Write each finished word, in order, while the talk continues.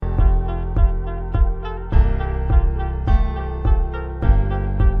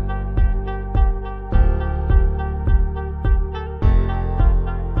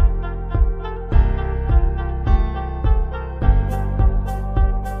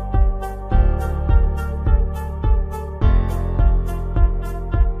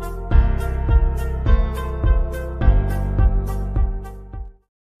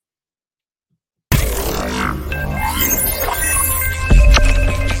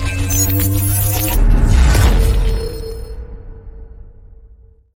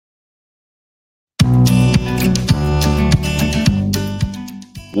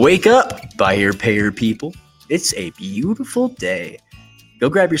Wake up, buyer payer people. It's a beautiful day. Go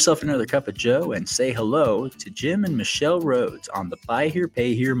grab yourself another cup of joe and say hello to Jim and Michelle Rhodes on the Buy Here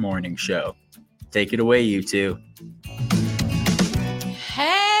Pay Here morning show. Take it away, you two.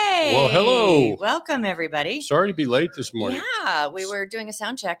 Hey. Well, hello. Welcome, everybody. Sorry to be late this morning. Yeah, we were doing a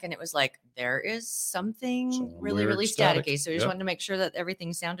sound check and it was like, there is something Somewhere really static. staticky. So we just wanted to make sure that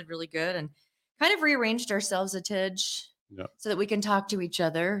everything sounded really good and kind of rearranged ourselves a tidge so that we can talk to each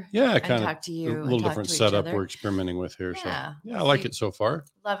other. Yeah, and kind of talk to you. a little different setup we're experimenting with here. Yeah. So I like it so far.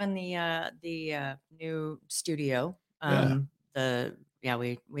 Loving the new studio. We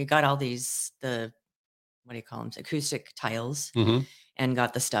got all these, what do you call them? Acoustic tiles. Mm-hmm. And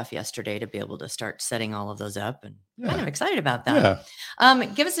got the stuff yesterday to be able to start setting all of those up, and kind of excited about that. Yeah.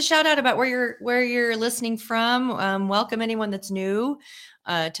 Give us a shout out about where you're listening from. Welcome anyone that's new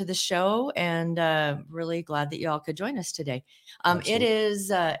to the show, and really glad that you all could join us today. It is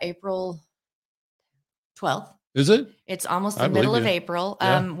April 12th. Is it? It's almost the middle of April.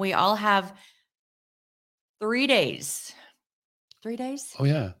 Yeah. We all have 3 days. 3 days? Oh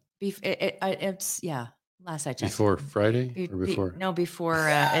yeah. It's last I checked. Before Friday or before? Before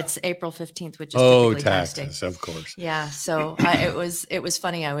it's April 15th, which is typically taxes, of course. Yeah. So it was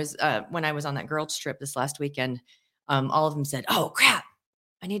funny. I was when I was on that girls trip this last weekend, all of them said, "Oh crap,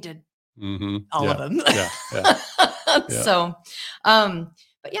 I need to." Mm-hmm. All of them. Yeah. So,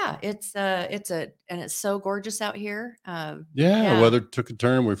 but yeah, it's so gorgeous out here. Weather took a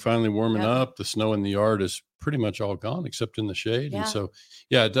turn. We're finally warming up. The snow in the yard is pretty much all gone except in the shade, and so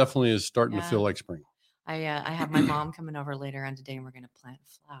it definitely is starting to feel like spring. I have my mom coming over later on today, and we're going to plant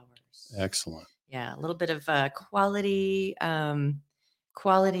flowers. Excellent. Yeah, a little bit of quality. It's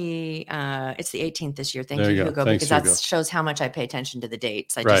the 18th this year. Thank you, Hugo, because that shows how much I pay attention to the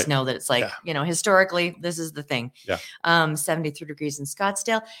dates. I just know that it's like, historically, this is the thing. Yeah. 73 degrees in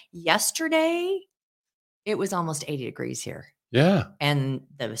Scottsdale. Yesterday, it was almost 80 degrees here. Yeah. And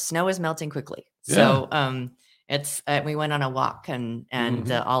the snow is melting quickly. So we went on a walk and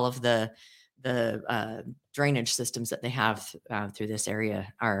all of the drainage systems that they have through this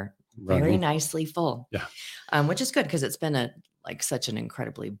area are very nicely full. Yeah. Which is good because it's been such an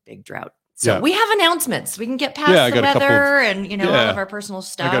incredibly big drought. So we have announcements. We can get past the weather and all of our personal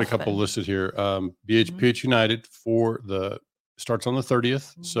stuff. I got a couple listed here. BHPH United starts on the 30th.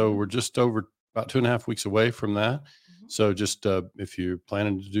 Mm-hmm. So we're just over about 2.5 weeks away from that. So just if you're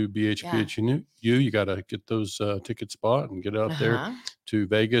planning to do BHPH you got to get those tickets bought and get out there to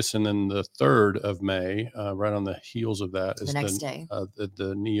Vegas. And then the 3rd of May, right on the heels of that, is the next day,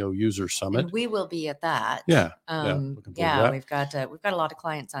 the NEO User Summit. And we will be at that. Yeah. We've got a lot of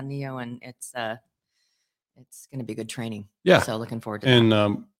clients on NEO, and it's going to be good training. Yeah. So looking forward to that.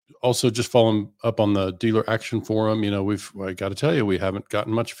 And also just following up on the Dealer Action Forum, I got to tell you, we haven't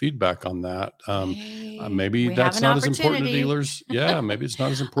gotten much feedback on that. Maybe that's not as important to dealers. Yeah, maybe it's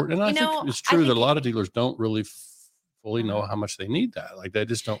not as important. And I think it's true that a lot of dealers don't really fully know how much they need that. Like they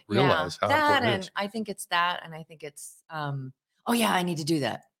just don't realize how important it is. I think it's that. And I think it's, I need to do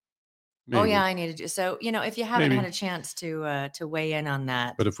that. Maybe. I need to do. So, if you haven't had a chance to weigh in on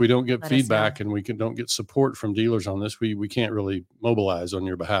that. But if we don't get feedback and we don't get support from dealers on this, we can't really mobilize on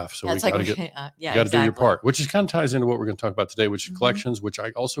your behalf. So we got to do your part, which is kind of ties into what we're going to talk about today, which is collections, which I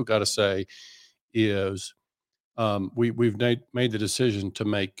also got to say is we've made the decision to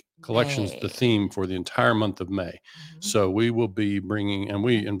make collections the theme for the entire month of May. So we will be bringing, and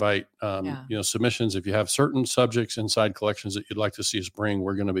we invite, submissions. If you have certain subjects inside collections that you'd like to see us bring,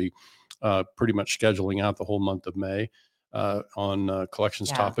 we're going to be pretty much scheduling out the whole month of May on collections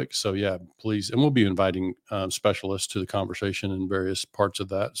topics. So please. And we'll be inviting specialists to the conversation in various parts of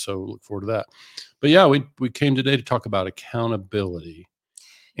that. So look forward to that. But we came today to talk about accountability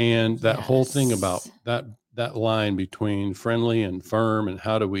and that whole thing about that line between friendly and firm, and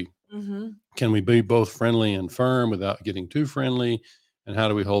how do we, can we be both friendly and firm without getting too friendly? And how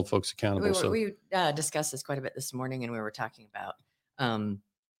do we hold folks accountable? We discussed this quite a bit this morning, and we were talking about,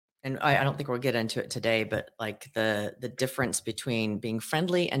 and I don't think we'll get into it today, but like the difference between being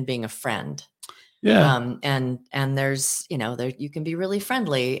friendly and being a friend. Yeah. And there's, you can be really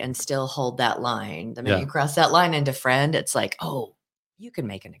friendly and still hold that line. The minute you cross that line into friend, it's like, oh, you can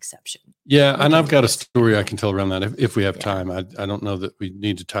make an exception. Yeah. And I've got a story I can tell around that if we have time. I don't know that we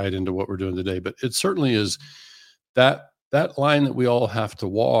need to tie it into what we're doing today, but it certainly is that line that we all have to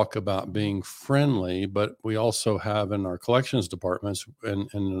walk about being friendly, but we also have in our collections departments and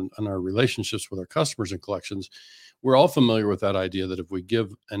in our relationships with our customers and collections, we're all familiar with that idea that if we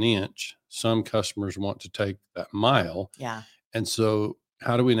give an inch, some customers want to take that mile. Yeah. And so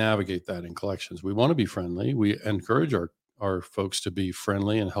how do we navigate that in collections? We want to be friendly. We encourage our our folks to be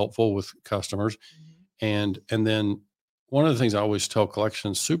friendly and helpful with customers. And then one of the things I always tell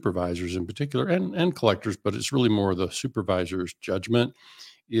collections supervisors in particular, and collectors, but it's really more the supervisor's judgment,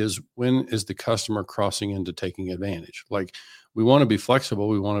 is when is the customer crossing into taking advantage? Like, we want to be flexible,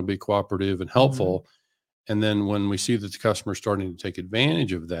 we want to be cooperative and helpful. And then when we see that the customer is starting to take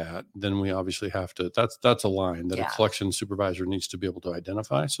advantage of that, then we obviously have to, that's a line that a collection supervisor needs to be able to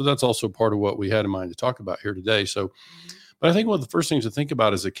identify. So that's also part of what we had in mind to talk about here today. So, but I think one of the first things to think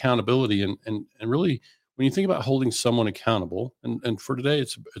about is accountability, and really, when you think about holding someone accountable, and for today,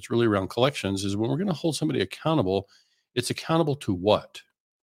 it's really around collections, is when we're going to hold somebody accountable, it's accountable to what?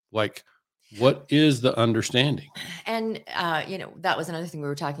 Like, what is the understanding? And, that was another thing we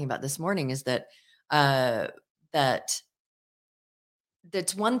were talking about this morning, is that, that's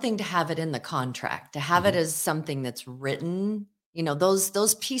one thing to have it in the contract, to have it as something that's written,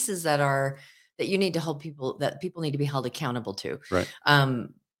 those pieces that you need to hold people, that people need to be held accountable to. Right.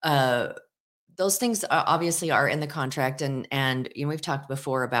 Those things obviously are in the contract. And we've talked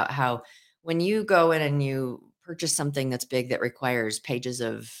before about how when you go in and you purchase something that's big, that requires pages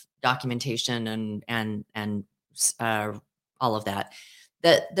of documentation and all of that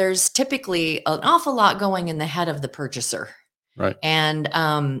there's typically an awful lot going in the head of the purchaser. Right. And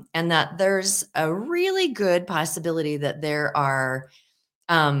that there's a really good possibility that there are,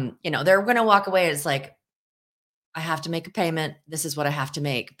 they're going to walk away. It's like, I have to make a payment. This is what I have to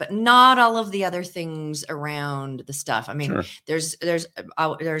make, but not all of the other things around the stuff. I mean, there's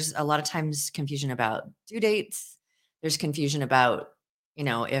a lot of times confusion about due dates. There's confusion about,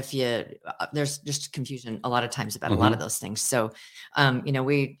 there's just confusion a lot of times about a lot of those things. So,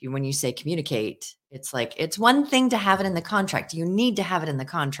 when you say communicate, it's like, it's one thing to have it in the contract. You need to have it in the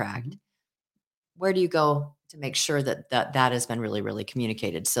contract. Where do you go to make sure that has been really, really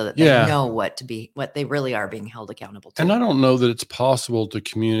communicated, so that they know what they really are being held accountable to? And I don't know that it's possible to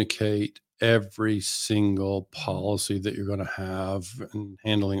communicate every single policy that you're going to have, and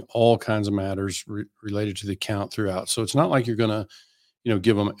handling all kinds of matters related to the account throughout. So it's not like you're going to,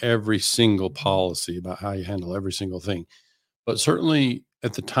 give them every single policy about how you handle every single thing. But certainly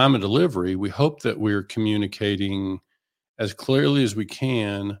at the time of delivery, we hope that we're communicating as clearly as we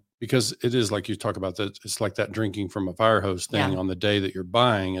can, because it is like you talk about that. It's like that drinking from a fire hose thing on the day that you're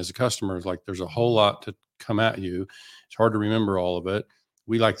buying as a customer. It's like, there's a whole lot to come at you. It's hard to remember all of it.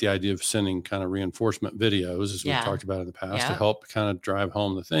 We like the idea of sending kind of reinforcement videos, as we've talked about in the past, to help kind of drive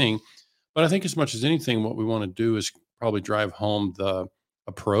home the thing. But I think as much as anything, what we want to do is probably drive home the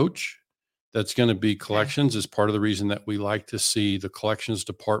approach that's going to be collections. Is part of the reason that we like to see the collections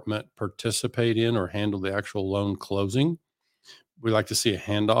department participate in or handle the actual loan closing. We like to see a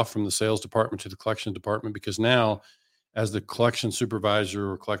handoff from the sales department to the collection department, because now, as the collection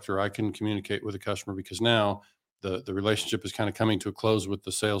supervisor or collector, I can communicate with the customer, because now the relationship is kind of coming to a close with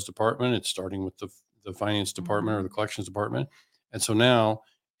the sales department. It's starting with the finance department or the collections department. And so now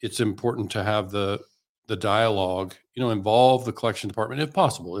it's important to have the dialogue, involve the collection department if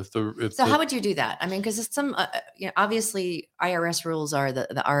possible. How would you do that? I mean, because it's some, obviously IRS rules are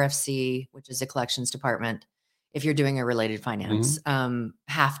the RFC, which is the collections department, if you're doing a related finance,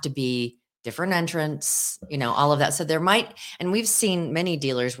 have to be different entrance, all of that. So there might, and we've seen many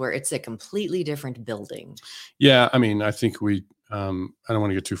dealers where it's a completely different building. Yeah. I mean, I think I don't want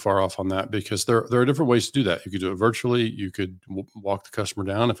to get too far off on that, because there are different ways to do that. You could do it virtually. You could walk the customer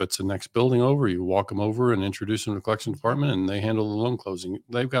down. If it's the next building over, you walk them over and introduce them to the collection department, and they handle the loan closing.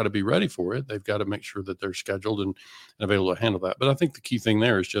 They've got to be ready for it. They've got to make sure that they're scheduled and available to handle that. But I think the key thing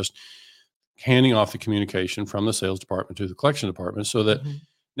there is just handing off the communication from the sales department to the collection department, so that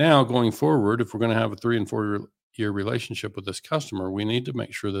now going forward, if we're going to have a 3 and 4 year relationship with this customer, we need to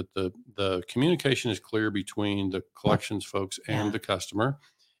make sure that the communication is clear between the collections folks and the customer.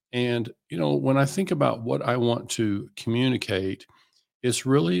 And, when I think about what I want to communicate, it's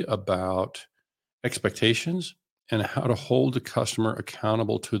really about expectations and how to hold the customer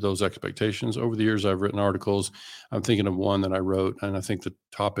accountable to those expectations. Over the years, I've written articles. I'm thinking of one that I wrote, and I think the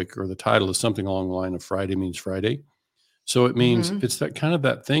topic or the title is something along the line of Friday means Friday. So it means it's that kind of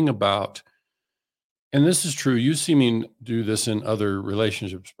that thing about, and this is true, you see me do this in other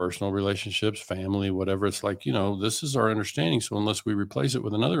relationships, personal relationships, family, whatever. It's like, this is our understanding. So unless we replace it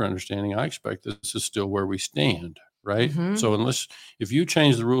with another understanding, I expect this is still where we stand, right? So if you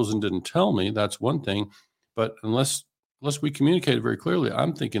change the rules and didn't tell me, that's one thing. But unless we communicate it very clearly,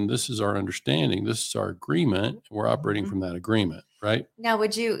 I'm thinking this is our understanding. This is our agreement. We're operating from that agreement, right? Now,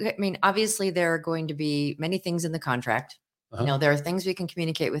 obviously there are going to be many things in the contract. There are things we can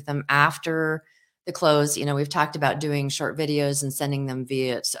communicate with them after the close. We've talked about doing short videos and sending them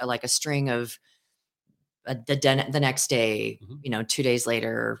via like a string of the next day, 2 days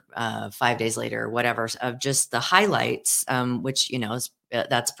later, 5 days later, whatever, of just the highlights, which,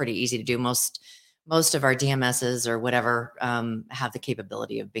 that's pretty easy to do. Most of our DMSs or whatever have the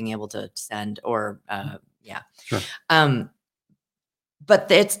capability of being able to send or Sure.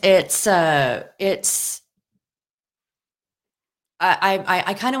 But it's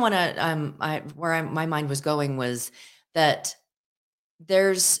I kind of want to my mind was going was that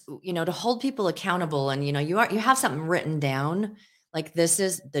there's, to hold people accountable, and you have something written down, like, this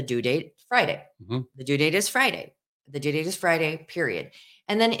is the due date Friday. The due date is Friday. The due date is Friday, period.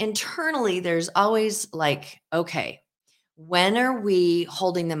 And then internally there's always like, okay, when are we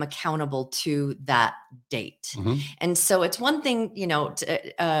holding them accountable to that date? And so it's one thing,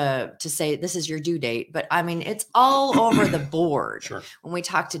 to say this is your due date, but I mean, it's all over the board. Sure. When we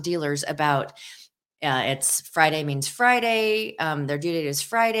talk to dealers about it's Friday means Friday, their due date is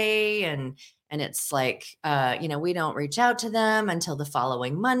Friday, and it's like, we don't reach out to them until the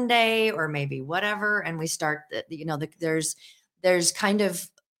following Monday or maybe whatever, and we start, there's kind of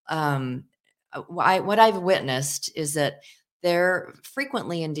what I've witnessed is that there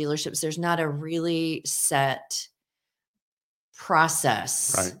frequently in dealerships, there's not a really set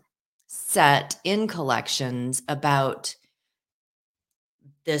process set in collections about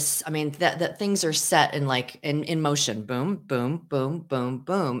this. I mean, that things are set in like in motion, boom, boom, boom, boom,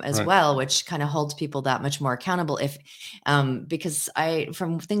 boom as well, which kind of holds people that much more accountable. If, because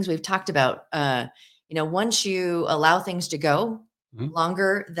from things we've talked about, once you allow things to go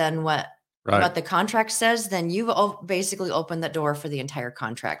longer than what the contract says, then you've basically opened the door for the entire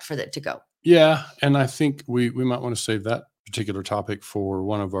contract for that to go. Yeah. And I think we might want to save that particular topic for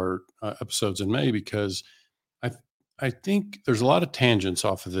one of our episodes in May, because I think there's a lot of tangents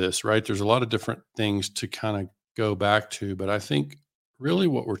off of this, right? There's a lot of different things to kind of go back to, but I think really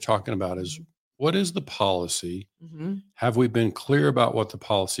what we're talking about is, what is the policy? Have we been clear about what the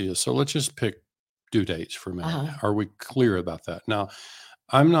policy is? So let's just pick due dates for a minute. Are we clear about that? Now,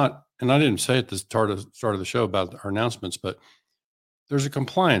 I'm not, and I didn't say at the start of the show about our announcements, but there's a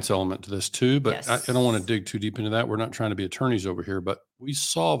compliance element to this too, but I don't want to dig too deep into that. We're not trying to be attorneys over here, but we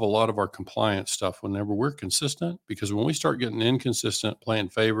solve a lot of our compliance stuff whenever we're consistent, because when we start getting inconsistent, playing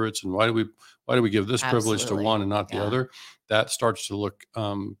favorites, and why do we give this privilege to one and not the other, that starts to look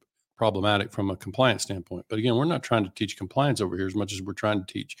problematic from a compliance standpoint. But again, we're not trying to teach compliance over here as much as we're trying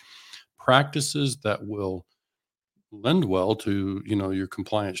to teach practices that will lend well to, your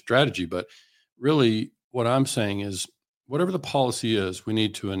compliance strategy. But really what I'm saying is, whatever the policy is, we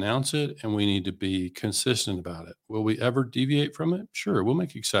need to announce it and we need to be consistent about it. Will we ever deviate from it? Sure. We'll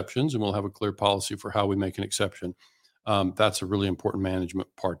make exceptions and we'll have a clear policy for how we make an exception. That's a really important management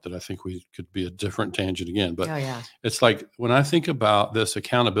part that I think we could be a different tangent again. But it's like, when I think about this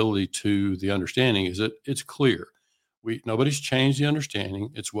accountability to the understanding, is it's clear. Nobody's changed the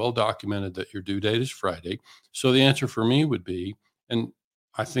understanding. It's well documented that your due date is Friday. So the answer for me would be, and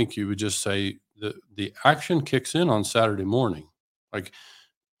I think you would just say, the action kicks in on Saturday morning. Like,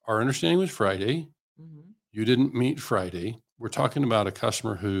 our understanding was Friday. You didn't meet Friday. We're talking about a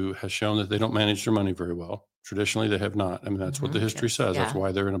customer who has shown that they don't manage their money very well. Traditionally, they have not. I mean, that's what the history says. That's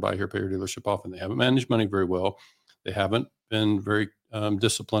why they're in a buy here, pay here dealership often. They haven't managed money very well. They haven't been very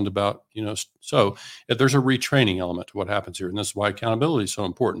disciplined about, so if there's a retraining element to what happens here. And this is why accountability is so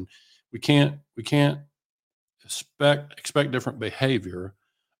important. We can't expect different behavior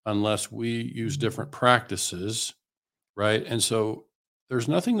unless we use different practices, right? And so there's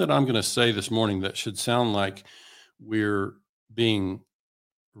nothing that I'm going to say this morning that should sound like we're being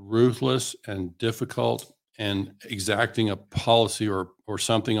ruthless and difficult and exacting a policy or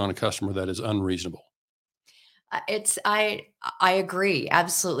something on a customer that is unreasonable. I agree,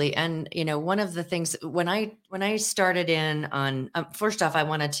 absolutely. And, one of the things when I started in on, first off,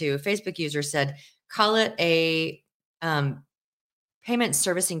 Facebook user said, call it a, payment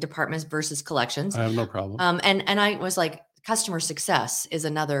servicing departments versus collections. I have no problem. And I was like, customer success is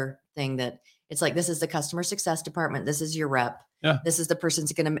another thing that it's like, this is the customer success department. This is your rep. Yeah. This is the person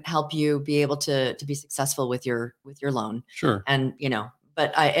who's going to help you be able to be successful with your loan. Sure. And,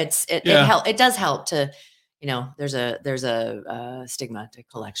 but it does help to, there's a stigma to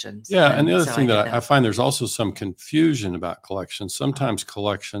collections. Yeah. And the other thing that I find, there's also some confusion about collections. Sometimes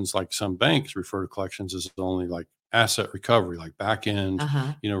collections, like some banks refer to collections as only like asset recovery, like back end,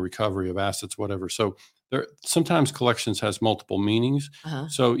 recovery of assets, whatever. So sometimes collections has multiple meanings.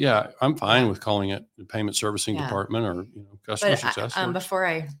 So I'm fine with calling it the payment servicing department or customer success. Before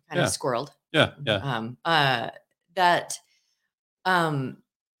I kind of squirreled.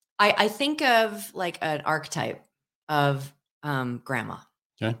 I think of like an archetype of grandma.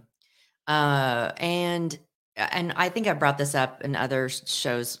 Okay. And I think I brought this up in other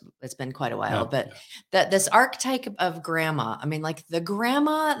shows. It's been quite a while, but that this archetype of grandma, I mean, like the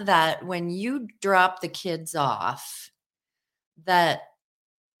grandma that when you drop the kids off, that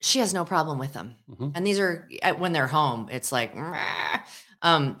she has no problem with them. And these are when they're home, it's like,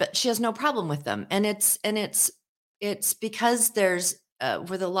 but she has no problem with them. And it's because there's,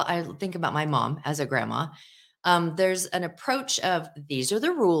 I think about my mom as a grandma. There's an approach of, these are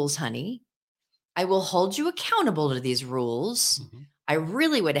the rules, honey. I will hold you accountable to these rules. I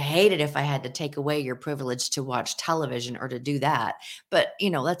really would hate it if I had to take away your privilege to watch television or to do that. But,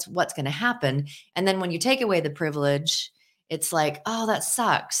 that's what's going to happen. And then when you take away the privilege, it's like, oh, that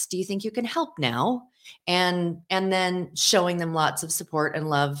sucks. Do you think you can help now? And then showing them lots of support and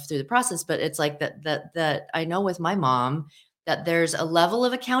love through the process. But it's like that I know with my mom, that there's a level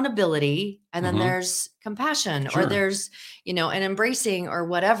of accountability, and then there's compassion, or there's, an embracing or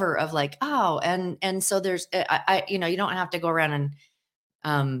whatever of like, oh, and so there's, you don't have to go around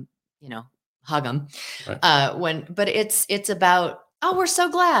and, hug them. Right. But it's about, oh, we're so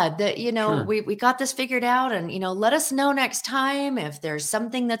glad that, we got this figured out, and, let us know next time if there's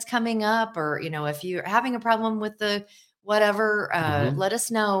something that's coming up, or, if you're having a problem with the whatever, let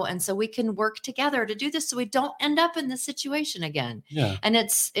us know. And so we can work together to do this, so we don't end up in this situation again. Yeah. And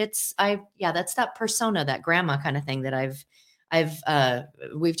that's that persona, that grandma kind of thing that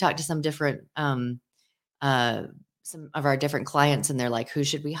we've talked to some different, some of our different clients, and they're like, who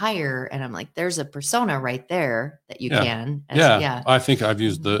should we hire? And I'm like, there's a persona right there that you can. I think I've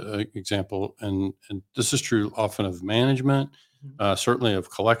used the example, and this is true often of management, certainly of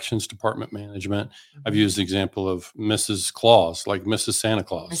collections department management. I've used the example of Mrs. Claus, like Mrs. Santa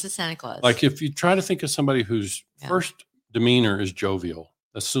Claus. Mrs. Santa Claus. Like if you try to think of somebody whose first demeanor is jovial,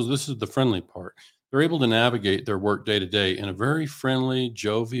 so this is the friendly part. They're able to navigate their work day to day in a very friendly,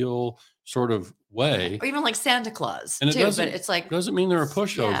 jovial sort of way. Or even like Santa Claus, and but it's like, doesn't mean they're a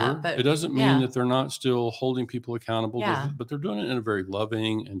pushover. It doesn't mean that they're not still holding people accountable, but they're doing it in a very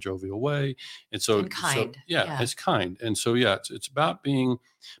loving and jovial way. And so, kind. It's kind. And so, it's about being,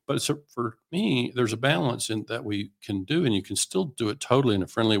 but for me, there's a balance in that we can do, and you can still do it totally in a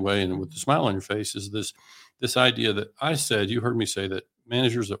friendly way. And with a smile on your face is this idea that I said, you heard me say that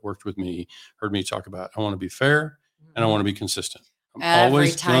managers that worked with me heard me talk about, I want to be fair and I want to be consistent. I'm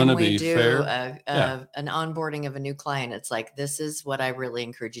always going to be fair. An onboarding of a new client, it's like, this is what I really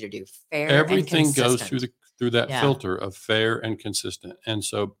encourage you to do. Fair. Everything and goes through that filter of fair and consistent. And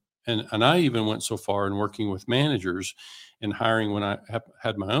so, and I even went so far in working with managers and hiring when I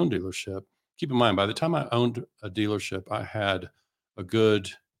had my own dealership. Keep in mind, by the time I owned a dealership, I had a good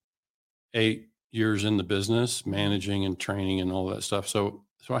 8 years in the business, managing and training and all that stuff. So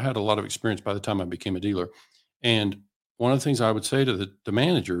I had a lot of experience by the time I became a dealer. And one of the things I would say to the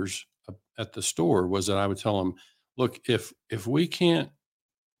managers at the store was that I would tell them, look, if we can't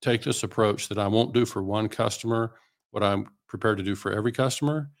take this approach that I won't do for one customer what I'm prepared to do for every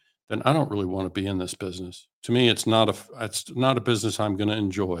customer, then I don't really want to be in this business. To me, it's not a business I'm going to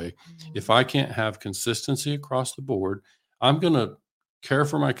enjoy. If I can't have consistency across the board, I'm going to care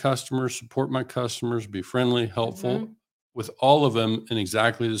for my customers, support my customers, be friendly, helpful with all of them in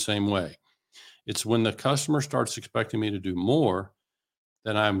exactly the same way. It's when the customer starts expecting me to do more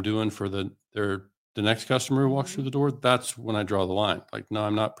than I'm doing for the next customer who walks through the door. That's when I draw the line. Like, no,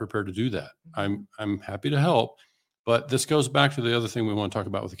 I'm not prepared to do that. I'm happy to help, but this goes back to the other thing we want to talk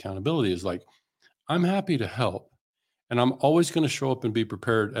about with accountability is like, I'm happy to help, and I'm always going to show up and be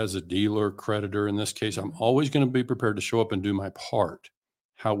prepared as a dealer, creditor. In this case, I'm always going to be prepared to show up and do my part.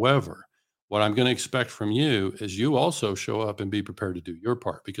 However, what I'm going to expect from you is you also show up and be prepared to do your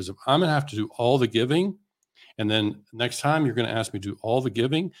part, because if I'm going to have to do all the giving, and then next time you're going to ask me to do all the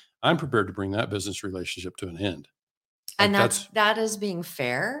giving, I'm prepared to bring that business relationship to an end. And that is being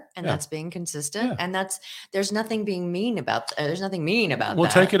fair, and that's being consistent, and there's nothing mean about that.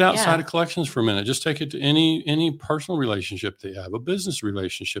 Well, take it outside of collections for a minute. Just take it to any personal relationship that you have, a business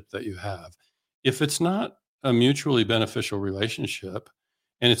relationship that you have. If it's not a mutually beneficial relationship,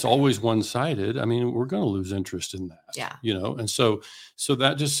 and it's always one-sided, I mean, we're going to lose interest in that. Yeah. And so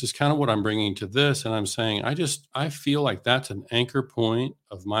that just is kind of what I'm bringing to this. And I'm saying, I feel like that's an anchor point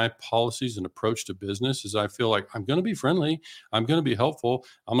of my policies and approach to business is I feel like I'm going to be friendly. I'm going to be helpful.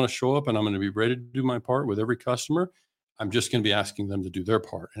 I'm going to show up and I'm going to be ready to do my part with every customer. I'm just going to be asking them to do their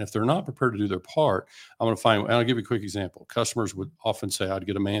part. And if they're not prepared to do their part, I'm going to find, and I'll give you a quick example. Customers would often say, I'd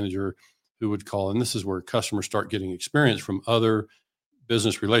get a manager who would call, and this is where customers start getting experience from other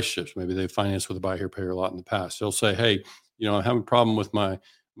business relationships. Maybe they financed with a buy here, pay here a lot in the past. They'll say, hey, I'm having a problem with my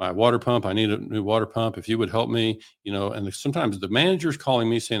my water pump. I need a new water pump. If you would help me, and sometimes the manager's calling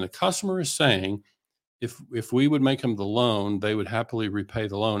me saying the customer is saying, if we would make them the loan, they would happily repay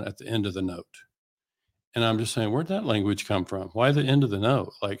the loan at the end of the note. And I'm just saying, where'd that language come from? Why the end of the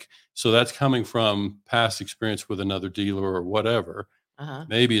note? So that's coming from past experience with another dealer or whatever.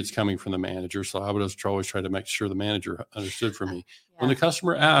 Maybe it's coming from the manager. So I would always try to make sure the manager understood for me. When the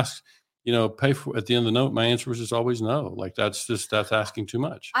customer asks, pay for at the end of the note, my answer was just always no. That's asking too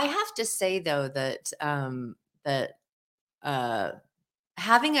much. I have to say though that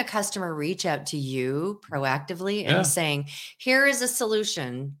having a customer reach out to you proactively and saying, here is a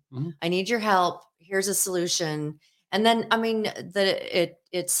solution. I need your help. Here's a solution. And then, I mean,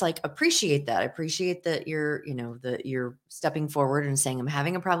 it's like, appreciate that you're stepping forward and saying, I'm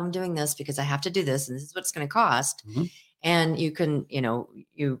having a problem doing this because I have to do this and this is what it's going to cost. And you can,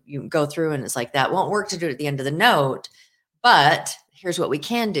 you go through and it's like, that won't work to do it at the end of the note, but here's what we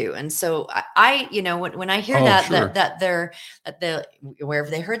can do. And so I when I hear that they're wherever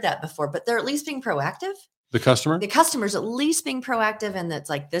they heard that before, but they're at least being proactive. The customer's at least being proactive. And that's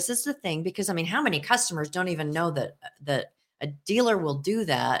like, this is the thing, because I mean, how many customers don't even know that a dealer will do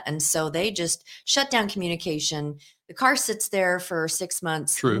that? And so they just shut down communication. The car sits there for 6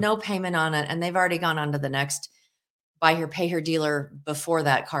 months, no payment on it. And they've already gone on to the next buy here, pay here dealer before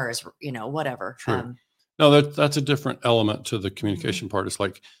that car is, whatever. No, that's a different element to the communication part. It's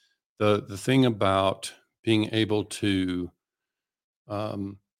like the thing about being able to,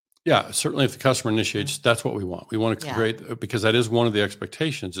 certainly if the customer initiates, that's what we want. We want to create, because that is one of the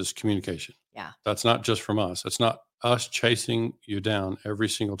expectations is communication. Yeah. That's not just from us. That's not us chasing you down every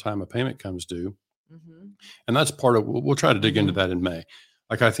single time a payment comes due. And that's part of, we'll try to dig into that in May.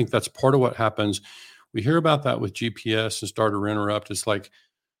 I think that's part of what happens. We hear about that with GPS and start or interrupt. It's like,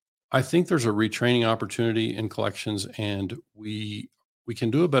 I think there's a retraining opportunity in collections, and we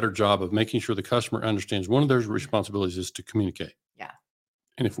can do a better job of making sure the customer understands one of their responsibilities is to communicate. Yeah.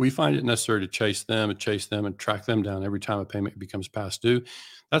 And if we find it necessary to chase them and track them down every time a payment becomes past due,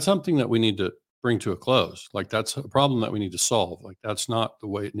 that's something that we need to bring to a close. That's a problem that we need to solve. That's not the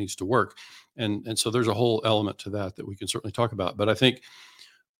way it needs to work. And so there's a whole element to that we can certainly talk about. But I think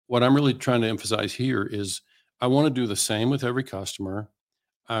what I'm really trying to emphasize here is I want to do the same with every customer.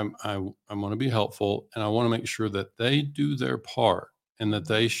 I want to be helpful, and I want to make sure that they do their part and that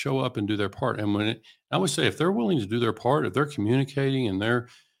they show up and do their part. And I would say, if they're willing to do their part, if they're communicating and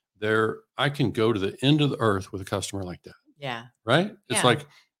I can go to the end of the earth with a customer like that. Yeah. Right. It's like,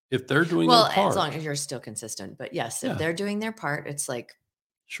 if they're doing their part, as long as you're still consistent, but yes, if they're doing their part, it's like,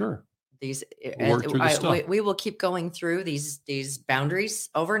 we will keep going through these boundaries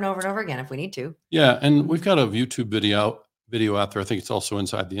over and over and over again if we need to. Yeah. And we've got a YouTube video out there. I think it's also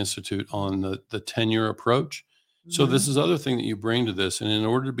inside the Institute on the tenure approach. So this is other thing that you bring to this. And in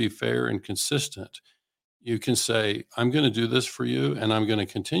order to be fair and consistent, you can say, I'm going to do this for you, and I'm going to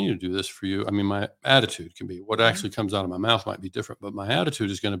continue to do this for you. I mean, my attitude can be, what actually comes out of my mouth might be different, but my attitude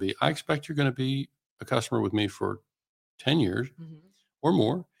is going to be, I expect you're going to be a customer with me for 10 years or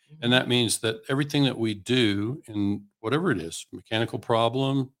more. And that means that everything that we do in whatever it is, mechanical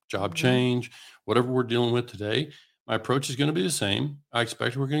problem, job change, whatever we're dealing with today, my approach is going to be the same. I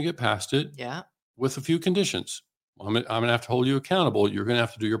expect we're going to get past it with a few conditions. I'm going to have to hold you accountable. You're going to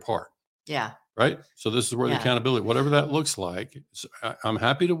have to do your part. Yeah. Right. So this is where the accountability, whatever that looks like, I'm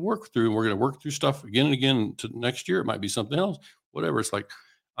happy to work through, and we're going to work through stuff again and again to next year. It might be something else, whatever. It's like,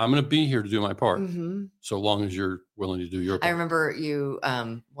 I'm going to be here to do my part. So long as you're willing to do your part. I remember you,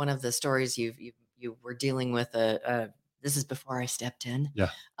 one of the stories you were dealing with this is before I stepped in. Yeah.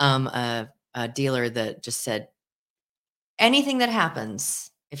 A dealer that just said, anything that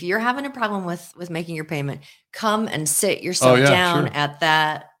happens, if you're having a problem with making your payment, come and sit yourself down at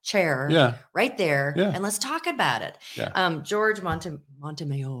that chair right there, and let's talk about it. George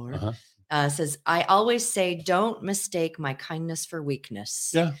Montemayor says, I always say, don't mistake my kindness for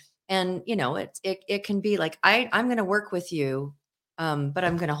weakness. Yeah. And it can be like, I'm going to work with you, but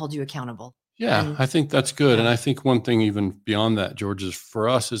I'm going to hold you accountable. Yeah, and I think that's good. And I think one thing even beyond that, George, is for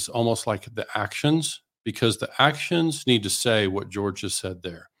us is almost like the actions, because the actions need to say what George just said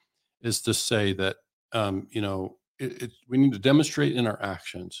there, is to say that, we need to demonstrate in our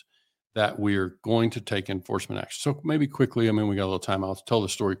actions that we're going to take enforcement action. So maybe quickly, we got a little time. I'll tell the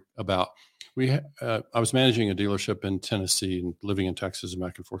story about, I was managing a dealership in Tennessee and living in Texas and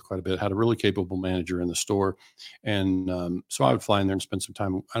back and forth quite a bit, had a really capable manager in the store. And so I would fly in there and spend some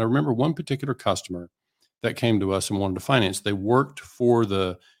time. I remember one particular customer that came to us and wanted to finance. They worked for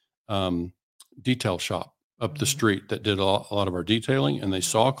the detail shop up the street that did a lot of our detailing, and they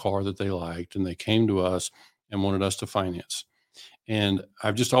saw a car that they liked, and they came to us and wanted us to finance. And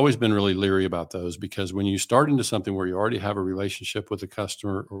I've just always been really leery about those, because when you start into something where you already have a relationship with a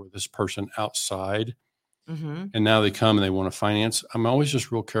customer or with this person outside, and now they come and they want to finance, I'm always just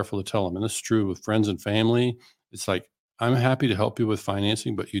real careful to tell them. And this is true with friends and family. It's like, I'm happy to help you with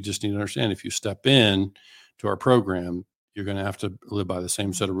financing, but you just need to understand, if you step in to our program, you're going to have to live by the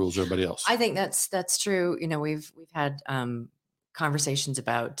same set of rules as everybody else. I think that's true. We've had conversations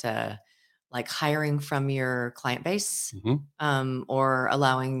about like hiring from your client base, or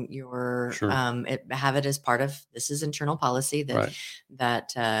allowing your have it as part of, this is internal policy that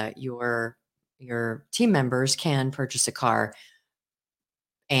that your team members can purchase a car,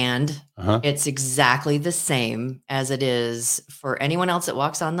 and it's exactly the same as it is for anyone else that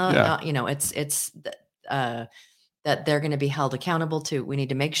walks on the it's that they're going to be held accountable to. We need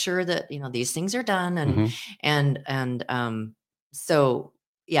to make sure that these things are done, and so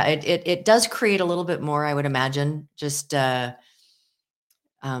yeah, it does create a little bit more, I would imagine, just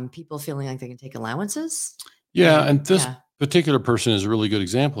people feeling like they can take allowances. Yeah, and this particular person is a really good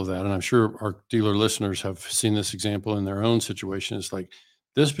example of that. And I'm sure our dealer listeners have seen this example in their own situation. It's like,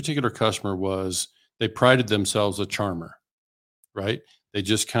 this particular customer they prided themselves a charmer, right? They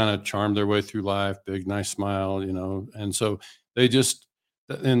just kind of charmed their way through life, big, nice smile, and so they just,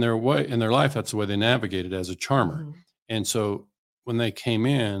 in their life, that's the way they navigated, as a charmer. And so when they came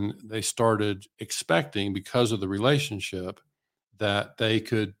in, they started expecting, because of the relationship, that they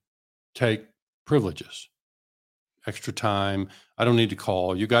could take privileges, extra time. I don't need to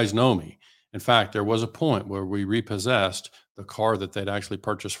call. You guys know me. In fact, there was a point where we repossessed the car that they'd actually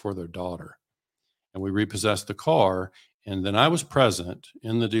purchased for their daughter. And we repossessed the car. And then I was present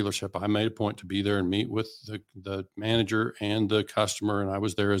in the dealership. I made a point to be there and meet with the manager and the customer. And I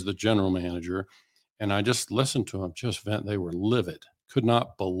was there as the general manager. And I just listened to them just vent. They were livid. Could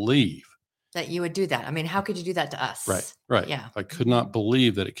not believe that you would do that. I mean, how could you do that to us? Right. Yeah. I could not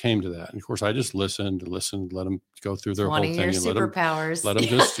believe that it came to that. And of course, I just listened, let them go through their whole thing. Your superpowers. Let them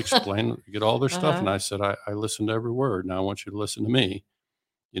just explain, get all their stuff. And I said, I listened to every word. Now I want you to listen to me,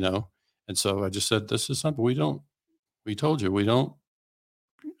 And so I just said, this is something we told you,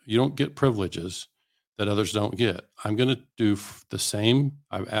 you don't get privileges that others don't get. I'm going to do the same.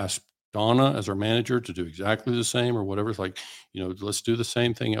 I've asked Donna as our manager to do exactly the same, or whatever. It's like, let's do the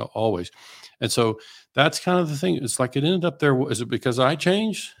same thing always. And so that's kind of the thing. It's like, it ended up there. Is it because I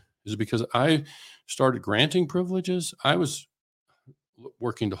changed? Is it because I started granting privileges? I was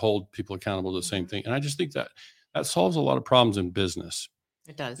working to hold people accountable to the same thing. And I just think that solves a lot of problems in business.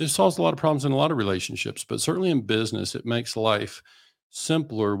 It does. It solves a lot of problems in a lot of relationships, but certainly in business, it makes life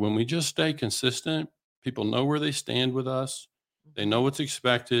simpler when we just stay consistent. People know where they stand with us. They know what's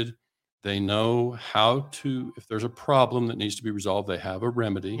expected. They know how to, if there's a problem that needs to be resolved, they have a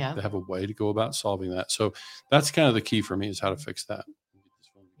remedy. Yeah. They have a way to go about solving that. So that's kind of the key for me, is how to fix that.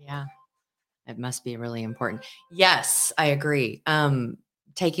 Yeah, it must be really important. Yes, I agree.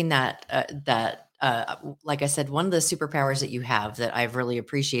 Taking that, like I said, one of the superpowers that you have that I've really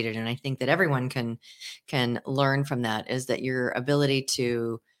appreciated, and I think that everyone can learn from that, is that your ability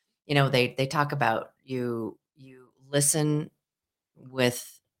to, they talk about you listen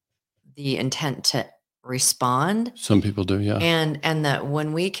with the intent to respond. Some people do, yeah. And that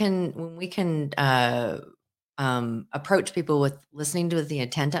when we can approach people with listening to the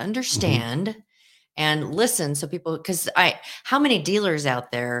intent to understand and listen, so people, because how many dealers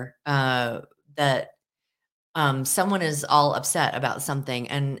out there that someone is all upset about something,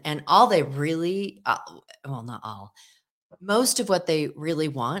 and all they really, well, not all, most of what they really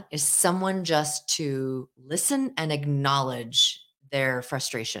want is someone just to listen and acknowledge their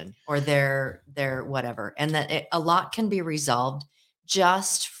frustration or their whatever. And that a lot can be resolved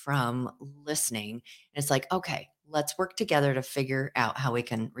just from listening. And it's like, okay, let's work together to figure out how we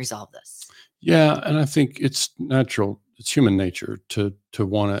can resolve this. Yeah. And I think it's natural. It's human nature to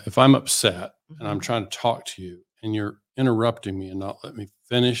want to, if I'm upset and I'm trying to talk to you and you're interrupting me and not let me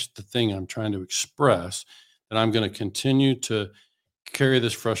finish the thing I'm trying to express, then I'm going to continue to carry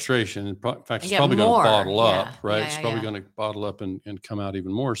this frustration. In fact, it's probably going to bottle up, right? It's probably going to bottle up and come out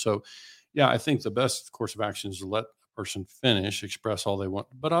even more. So yeah, I think the best course of action is to let a person finish, express all they want.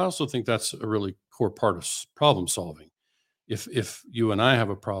 But I also think that's a really core part of problem solving. If you and I have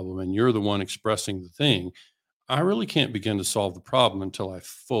a problem and you're the one expressing the thing, I really can't begin to solve the problem until I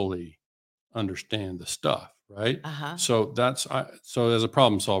fully understand the stuff, right? So so as a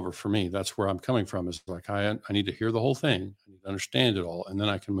problem solver for me, that's where I'm coming from, is like, I need to hear the whole thing. I need to understand it all. And then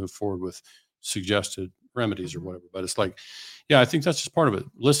I can move forward with suggested remedies or whatever. But it's like, yeah, I think that's just part of it.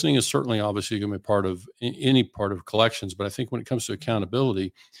 Listening is certainly obviously going to be part of any part of collections. But I think when it comes to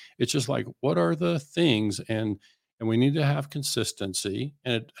accountability, it's just like, what are the things? And and we need to have consistency.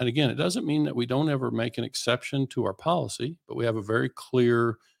 And again, it doesn't mean that we don't ever make an exception to our policy, but we have a very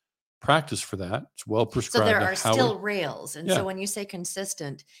clear practice for that. It's well prescribed. So there are still rails. And so when you say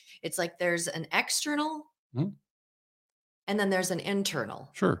consistent, it's like there's an external and then there's an internal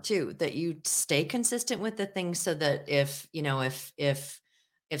too, that you stay consistent with the things so that if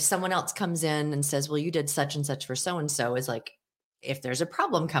someone else comes in and says, well, you did such and such for so-and-so, is like, if there's a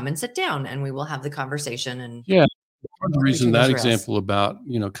problem, come and sit down and we will have the conversation. And part of the reason that example about,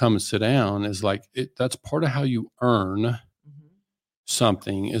 come and sit down is like, that's part of how you earn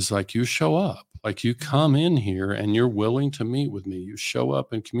something, is like you show up, like you come in here and you're willing to meet with me. You show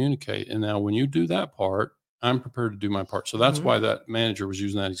up and communicate. And now when you do that part, I'm prepared to do my part. So that's why that manager was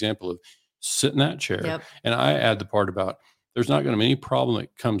using that example of sit in that chair. Yep. And I add the part about there's not going to be any problem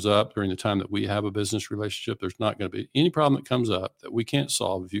that comes up during the time that we have a business relationship. There's not going to be any problem that comes up that we can't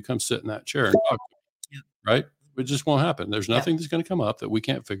solve if you come sit in that chair and talk to me, right? It just won't happen. There's nothing that's going to come up that we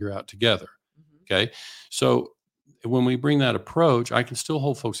can't figure out together. Okay. So when we bring that approach, I can still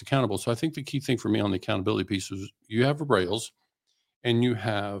hold folks accountable. So I think the key thing for me on the accountability piece is you have rails and you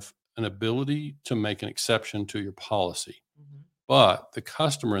have an ability to make an exception to your policy. But the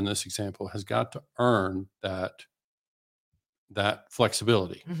customer in this example has got to earn that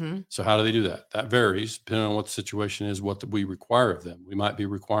flexibility. So how do they do that? That varies depending on what the situation is, what we require of them. We might be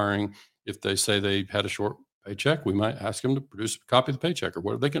requiring, if they say they had a short paycheck, we might ask them to produce a copy of the paycheck or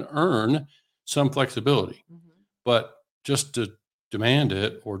whatever. They can earn some flexibility. But just to demand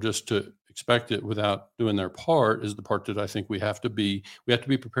it or just to expect it without doing their part is the part that I think we have to be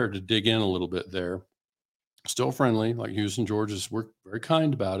prepared to dig in a little bit there. Still friendly, like Hughes and George we're very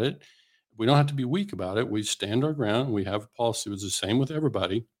kind about it. We don't have to be weak about it. We stand our ground. We have a policy that's the same with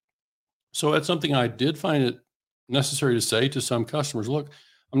everybody. So that's something I did find it necessary to say to some customers. Look,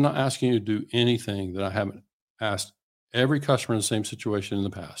 I'm not asking you to do anything that I haven't asked every customer in the same situation in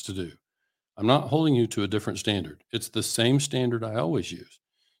the past to do. I'm not holding you to a different standard. It's the same standard I always use.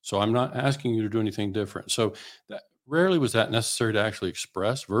 So I'm not asking you to do anything different. So that rarely was that necessary to actually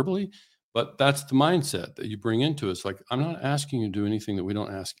express verbally, but that's the mindset that you bring into it. It's like, I'm not asking you to do anything that we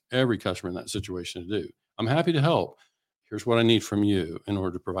don't ask every customer in that situation to do. I'm happy to help. Here's what I need from you in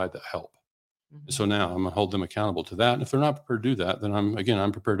order to provide that help. And so now I'm going to hold them accountable to that. And if they're not prepared to do that, then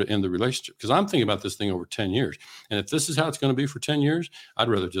I'm prepared to end the relationship, because I'm thinking about this thing over 10 years. And if this is how it's going to be for 10 years, I'd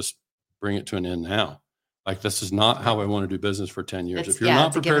rather just bring it to an end now. Like, this is not how I want to do business for 10 years. If you're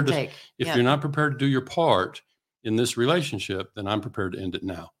not prepared to do your part in this relationship, then I'm prepared to end it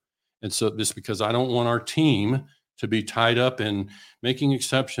now. And so just because I don't want our team to be tied up in making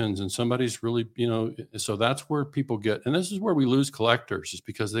exceptions and somebody's really, so that's where people get, and this is where we lose collectors, is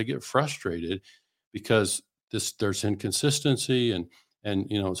because they get frustrated because there's inconsistency and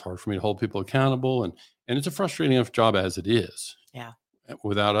it's hard for me to hold people accountable. And it's a frustrating enough job as it is. Yeah.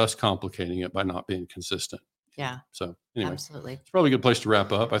 Without us complicating it by not being consistent. Yeah. So anyway, absolutely. It's probably a good place to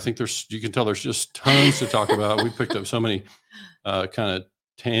wrap up. I think you can tell there's just tons to talk about. We picked up so many kind of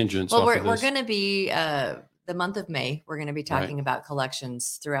tangents. Well, we're going to be the month of May. We're going to be talking about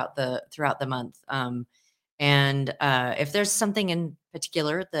collections throughout the month. And if there's something in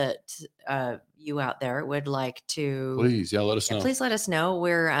particular that you out there would like to, please, let us know. Please let us know.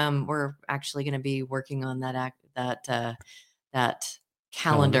 We're actually going to be working on that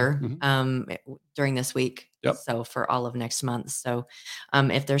calendar during this week. Yep. So for all of next month. So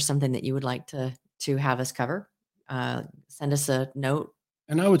if there's something that you would like to have us cover, send us a note.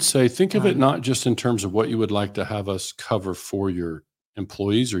 And I would say, think of it not just in terms of what you would like to have us cover for your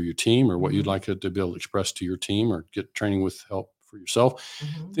employees or your team, or what you'd like it to be able to express to your team or get training with help for yourself.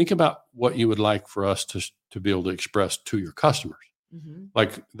 Think about what you would like for us to be able to express to your customers.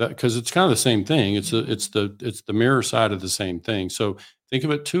 Like that, because it's kind of the same thing. It's the mirror side of the same thing. So think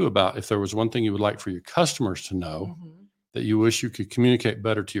of it too about if there was one thing you would like for your customers to know that you wish you could communicate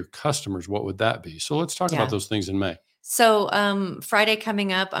better to your customers, what would that be? So let's talk about those things in May. So Friday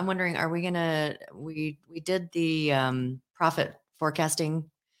coming up, I'm wondering, are we we did the profit forecasting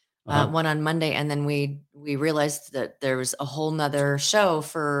one on Monday, and then we realized that there was a whole nother show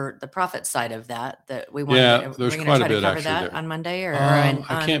for the profit side of that we wanted. Yeah, there's quite a bit to cover actually that there. On Monday or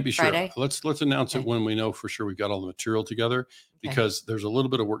I can't be Friday? Sure. Let's announce it when we know for sure we've got all the material together, because there's a little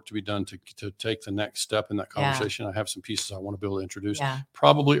bit of work to be done to take the next step in that conversation. I have some pieces I want to be able to introduce.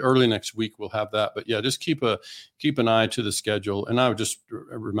 Probably early next week we'll have that. But just keep an eye to the schedule. And I would just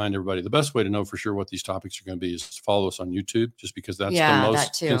remind everybody, the best way to know for sure what these topics are going to be is to follow us on YouTube, just because that's the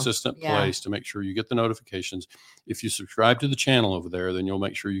most consistent place to make sure you get the notifications. If you subscribe to the channel over there, then you'll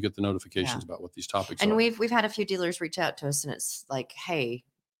make sure you get the notifications about what these topics are. And we've had a few dealers reach out to us, and it's like, hey,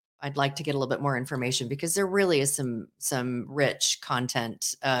 I'd like to get a little bit more information, because there really is some rich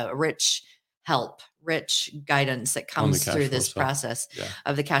content, rich help, rich guidance that comes through this process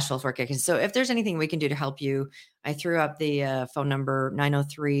of the cash flow forecast. So if there's anything we can do to help you, I threw up the phone number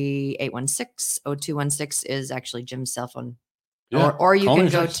 903-816-0216 is actually Jim's cell phone. Or you can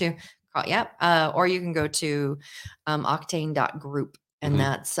go to or you can go to octane.group, and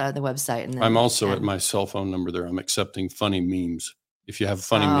that's the website. And then, I'm also at my cell phone number there. I'm accepting funny memes. If you have a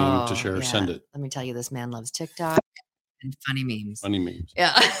funny meme to share, send it. Let me tell you, this man loves TikTok and funny memes. Funny memes.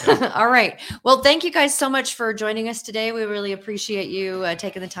 Yeah. All right. Well, thank you guys so much for joining us today. We really appreciate you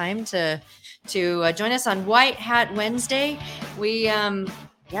taking the time to join us on White Hat Wednesday. We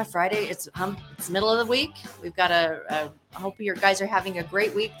Friday. It's middle of the week. We've got I hope you guys are having a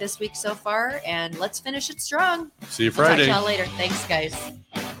great week this week so far, and let's finish it strong. See you Friday. Talk to y'all later. Thanks, guys.